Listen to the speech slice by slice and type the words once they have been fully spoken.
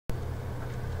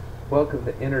Welcome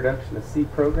to Introduction to C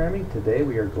Programming. Today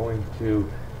we are going to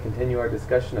continue our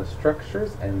discussion of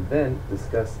structures and then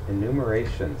discuss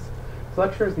enumerations. This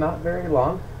lecture is not very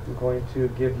long. I'm going to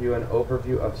give you an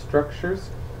overview of structures,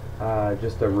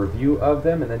 just a review of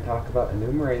them, and then talk about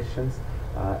enumerations,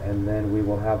 and then we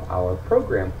will have our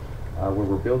program where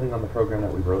we're building on the program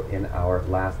that we wrote in our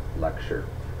last lecture.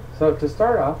 So to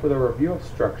start off with a review of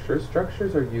structures,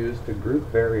 structures are used to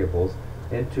group variables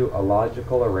into a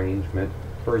logical arrangement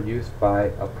for use by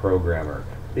a programmer.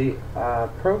 The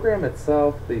program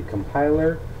itself, the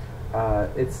compiler,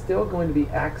 it's still going to be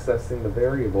accessing the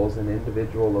variables in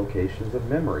individual locations of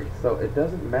memory. So it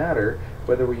doesn't matter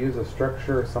whether we use a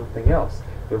structure or something else.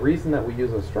 The reason that we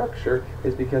use a structure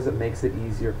is because it makes it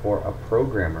easier for a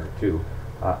programmer to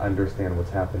understand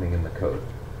what's happening in the code.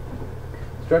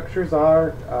 Structures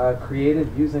are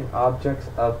created using objects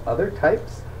of other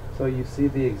types. So you see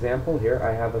the example here.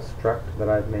 I have a struct that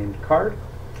I've named card.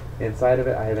 Inside of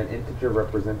it I have an integer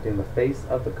representing the face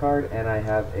of the card, and I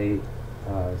have a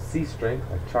C string,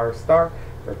 a char star,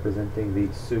 representing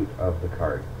the suit of the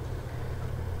card.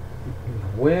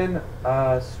 When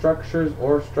structures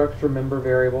or structure member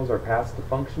variables are passed to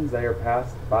functions, they are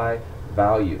passed by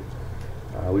value.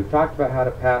 We've talked about how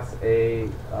to pass a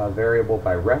variable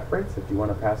by reference. If you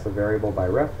want to pass a variable by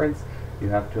reference, you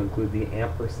have to include the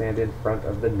ampersand in front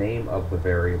of the name of the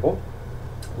variable.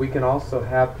 We can also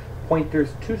have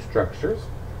pointers to structures,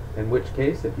 in which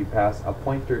case if you pass a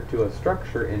pointer to a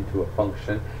structure into a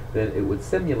function, then it would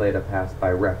simulate a pass by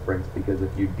reference, because if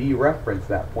you dereference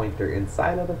that pointer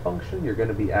inside of the function, you're going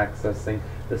to be accessing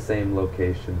the same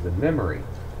locations in memory.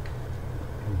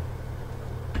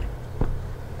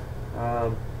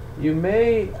 You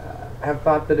may have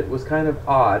thought that it was kind of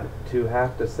odd to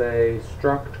have to say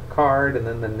struct card and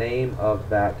then the name of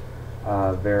that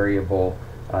variable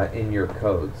in your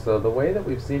code. So the way that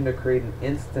we've seen to create an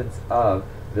instance of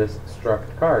this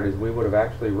struct card is we would have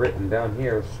actually written down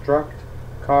here struct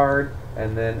card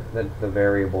and then the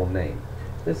variable name.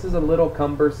 This is a little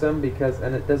cumbersome because,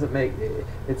 and it doesn't make,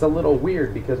 it's a little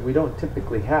weird because we don't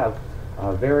typically have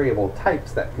variable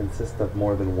types that consist of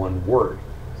more than one word.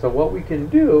 So what we can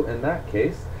do in that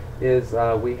case is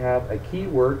we have a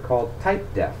keyword called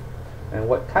typedef, and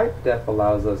what typedef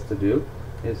allows us to do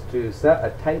is to set a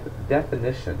type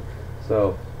definition.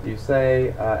 So you say,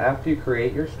 after you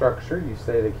create your structure, you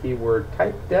say the keyword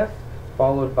typedef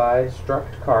followed by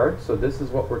struct card. So this is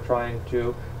what we're trying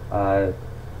to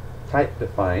type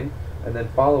define, and then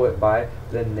follow it by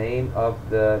the name of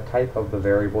the type of the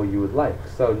variable you would like.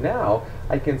 So now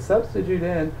I can substitute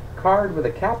in card with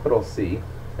a capital C,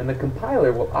 and the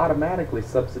compiler will automatically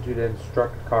substitute in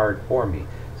struct card for me.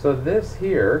 So this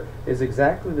here is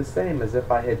exactly the same as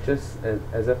if I had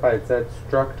said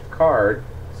struct card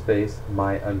space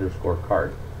my underscore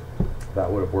card.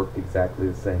 That would have worked exactly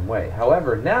the same way.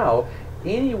 However, now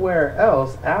anywhere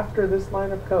else after this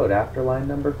line of code, after line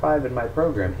number 5 in my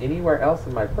program, anywhere else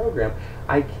in my program,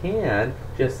 I can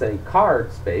just say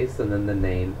card space and then the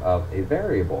name of a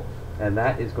variable. And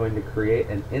that is going to create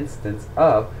an instance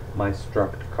of my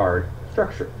struct card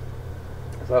structure.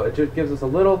 So it just gives us a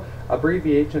little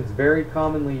abbreviation. It's very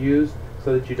commonly used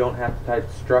so that you don't have to type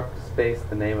struct space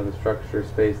the name of the structure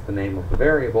space the name of the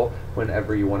variable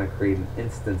whenever you want to create an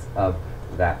instance of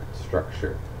that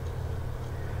structure.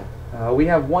 We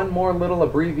have one more little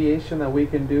abbreviation that we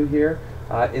can do here.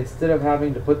 Instead of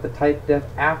having to put the typedef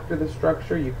after the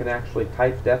structure, you can actually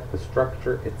typedef the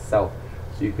structure itself.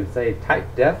 So you can say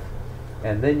typedef,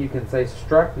 and then you can say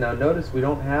struct. Now notice we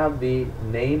don't have the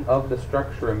name of the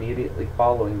structure immediately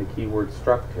following the keyword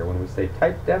struct here. When we say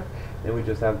typedef, then we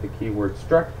just have the keyword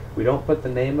struct. We don't put the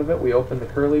name of it. We open the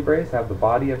curly brace, have the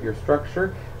body of your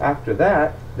structure. After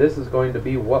that, this is going to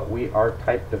be what we are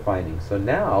type defining. So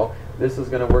now this is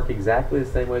going to work exactly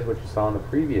the same way as what you saw on the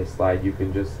previous slide. You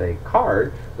can just say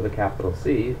card with a capital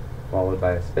C followed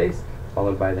by a space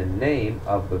followed by the name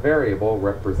of the variable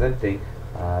representing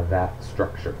that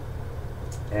structure.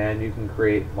 And you can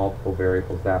create multiple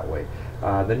variables that way.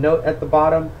 The note at the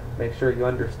bottom, make sure you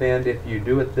understand if you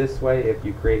do it this way, if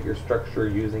you create your structure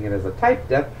using it as a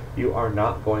typedef, you are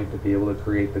not going to be able to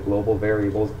create the global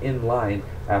variables in line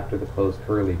after the closed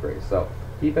curly brace. So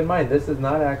keep in mind, this is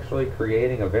not actually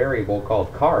creating a variable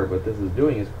called card. What this is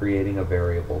doing is creating a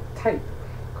variable type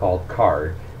called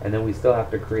card, and then we still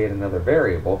have to create another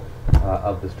variable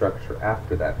of the structure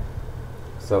after that.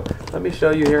 So let me show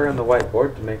you here on the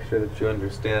whiteboard to make sure that you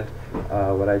understand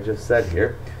what I just said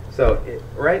here. So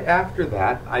right after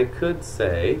that, I could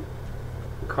say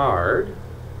card,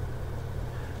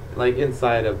 like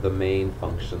inside of the main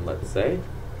function, let's say.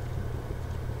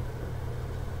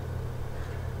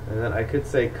 And then I could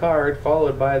say card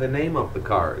followed by the name of the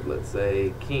card. Let's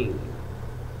say king.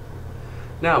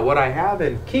 Now what I have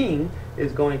in king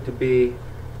is going to be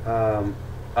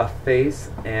a face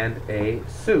and a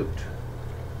suit.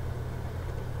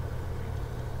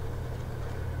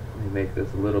 Let me make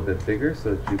this a little bit bigger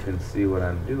so that you can see what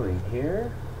I'm doing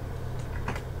here.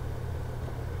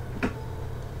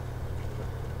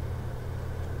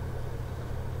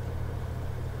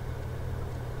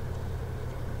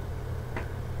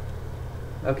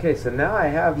 Okay, so now I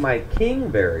have my king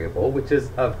variable, which is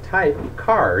of type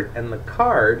card, and the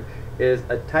card is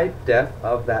a typedef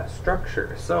of that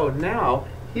structure. So now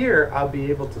here I'll be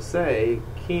able to say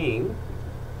king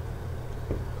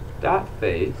dot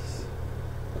face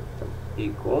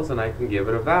equals, and I can give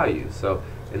it a value. So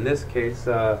in this case,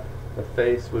 the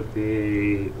face would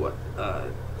be what?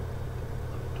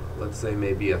 Let's say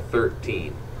maybe a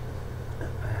 13,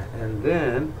 and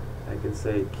then I can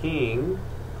say king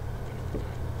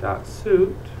dot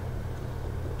suit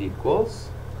equals,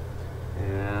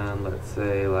 and let's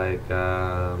say like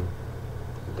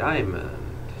diamond.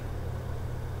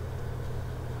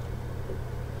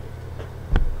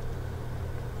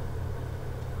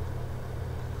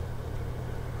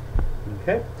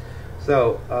 Okay,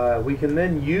 so we can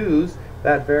then use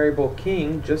that variable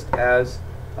king just as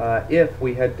if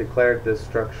we had declared this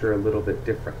structure a little bit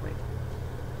differently.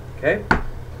 Okay.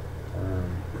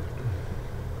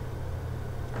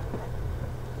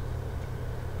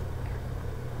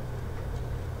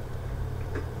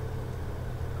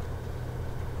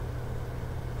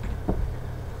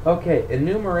 Okay,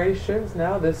 enumerations.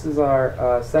 Now this is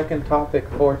our second topic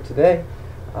for today.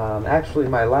 Actually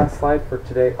my last slide for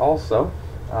today also,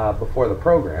 before the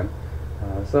program.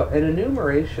 So an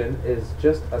enumeration is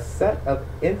just a set of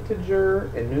integer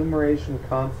enumeration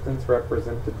constants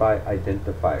represented by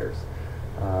identifiers.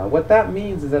 What that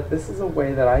means is that this is a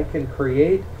way that I can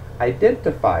create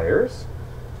identifiers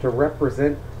to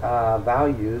represent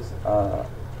values,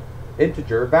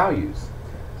 integer values.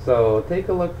 So take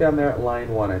a look down there at line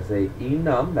 1. I say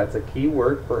enum, that's a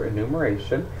keyword for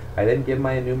enumeration. I then give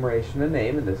my enumeration a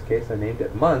name. In this case I named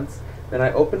it months. Then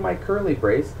I open my curly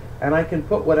brace and I can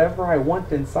put whatever I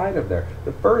want inside of there.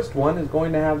 The first one is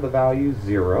going to have the value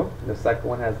 0. The second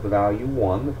one has the value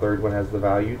 1. The third one has the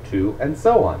value 2, and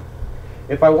so on.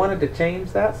 If I wanted to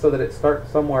change that so that it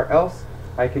starts somewhere else,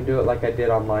 I can do it like I did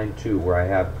on line 2, where I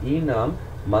have enum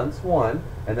months 1,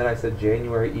 and then I said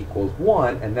January equals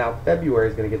 1, and now February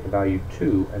is going to get the value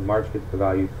 2, and March gets the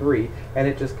value 3, and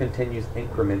it just continues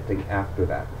incrementing after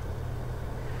that.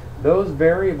 Those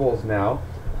variables now,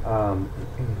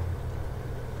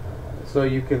 so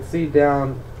you can see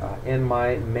down in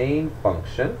my main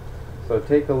function. So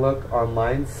take a look on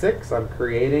line 6. I'm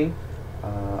creating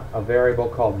a variable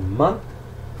called month,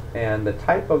 and the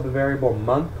type of the variable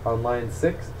month on line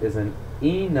 6 is an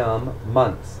enum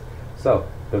months. So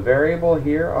the variable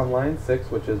here on line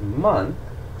 6, which is month,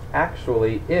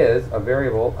 actually is a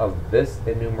variable of this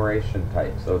enumeration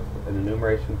type. So it's an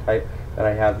enumeration type that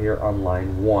I have here on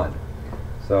line 1.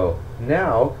 So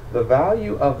now the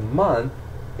value of month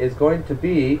is going to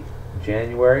be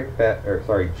January,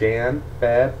 Jan,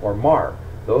 Feb, or Mar.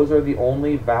 Those are the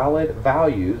only valid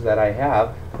values that I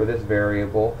have for this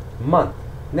variable month.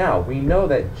 Now we know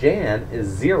that Jan is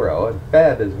 0, and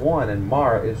Feb is 1, and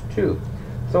Mar is 2.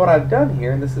 So what I've done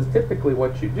here, and this is typically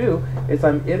what you do, is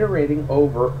I'm iterating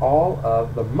over all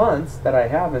of the months that I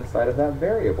have inside of that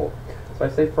variable. So I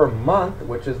say for month,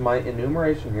 which is my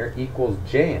enumeration here, equals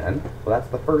Jan. Well, that's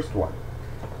the first one.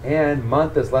 And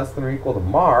month is less than or equal to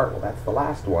Mar. Well, that's the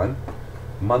last one.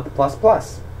 Month plus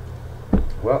plus.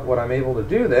 Well, what I'm able to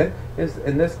do then is,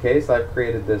 in this case, I've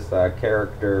created this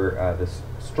character, this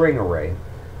string array,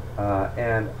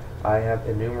 and I have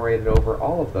enumerated over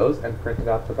all of those and printed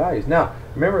out the values. Now,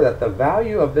 remember that the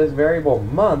value of this variable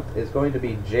month is going to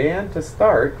be Jan to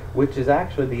start, which is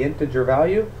actually the integer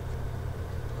value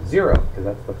 0, because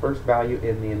that's the first value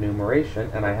in the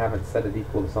enumeration, and I haven't set it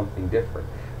equal to something different.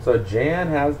 So Jan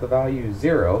has the value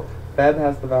 0, Feb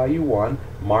has the value 1,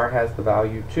 Mar has the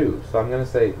value 2. So I'm going to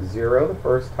say 0 the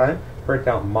first time, print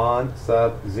out mon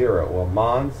sub 0. Well,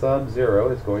 mon sub 0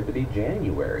 is going to be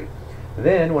January.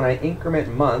 Then when I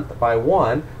increment month by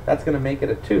 1, that's going to make it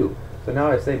a 2. So now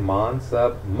I say mon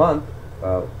sub month,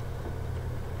 that's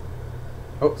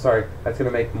going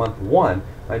to make month 1.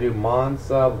 I do mon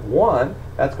sub 1,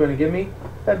 that's going to give me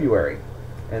February.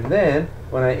 And then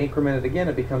when I increment it again,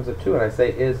 it becomes a 2, and I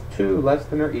say is 2 less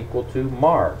than or equal to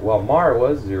Mar? Well, Mar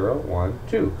was 0, 1,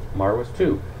 2. Mar was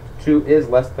 2. 2 is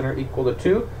less than or equal to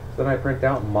 2, so then I print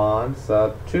out mon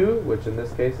sub 2, which in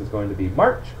this case is going to be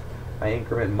March. I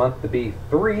increment month to be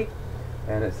 3,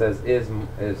 and it says is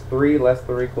 3 less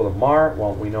than or equal to mar.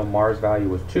 Well, we know mar's value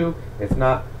was 2. If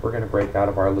not, we're going to break out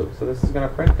of our loop. So this is going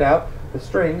to print out the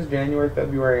strings January,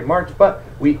 February, and March, but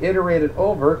we iterated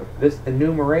over this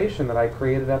enumeration that I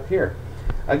created up here.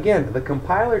 Again, the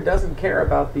compiler doesn't care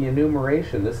about the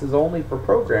enumeration. This is only for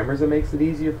programmers. It makes it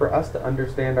easier for us to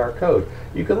understand our code.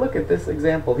 You can look at this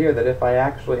example here that if I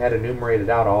actually had enumerated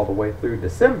out all the way through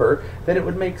December, then it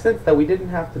would make sense that we didn't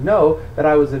have to know that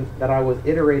I was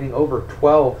iterating over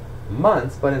 12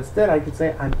 months, but instead I could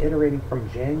say I'm iterating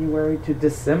from January to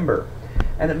December.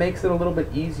 And it makes it a little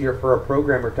bit easier for a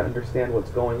programmer to understand what's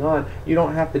going on. You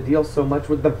don't have to deal so much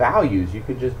with the values. You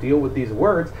could just deal with these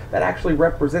words that actually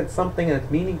represent something that's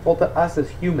meaningful to us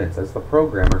as humans. As the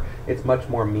programmer, it's much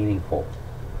more meaningful.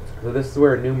 So this is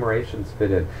where enumerations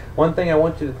fit in. One thing I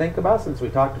want you to think about, since we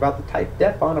talked about the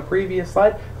typedef on a previous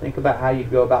slide, think about how you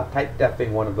go about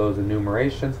typedefing one of those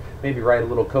enumerations. Maybe write a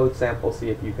little code sample, see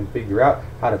if you can figure out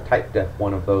how to typedef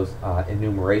one of those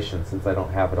enumerations, since I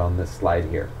don't have it on this slide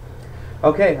here.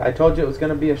 Okay, I told you it was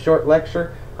going to be a short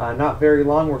lecture, not very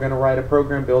long. We're going to write a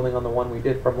program building on the one we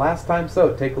did from last time,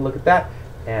 so take a look at that,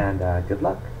 and good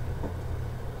luck.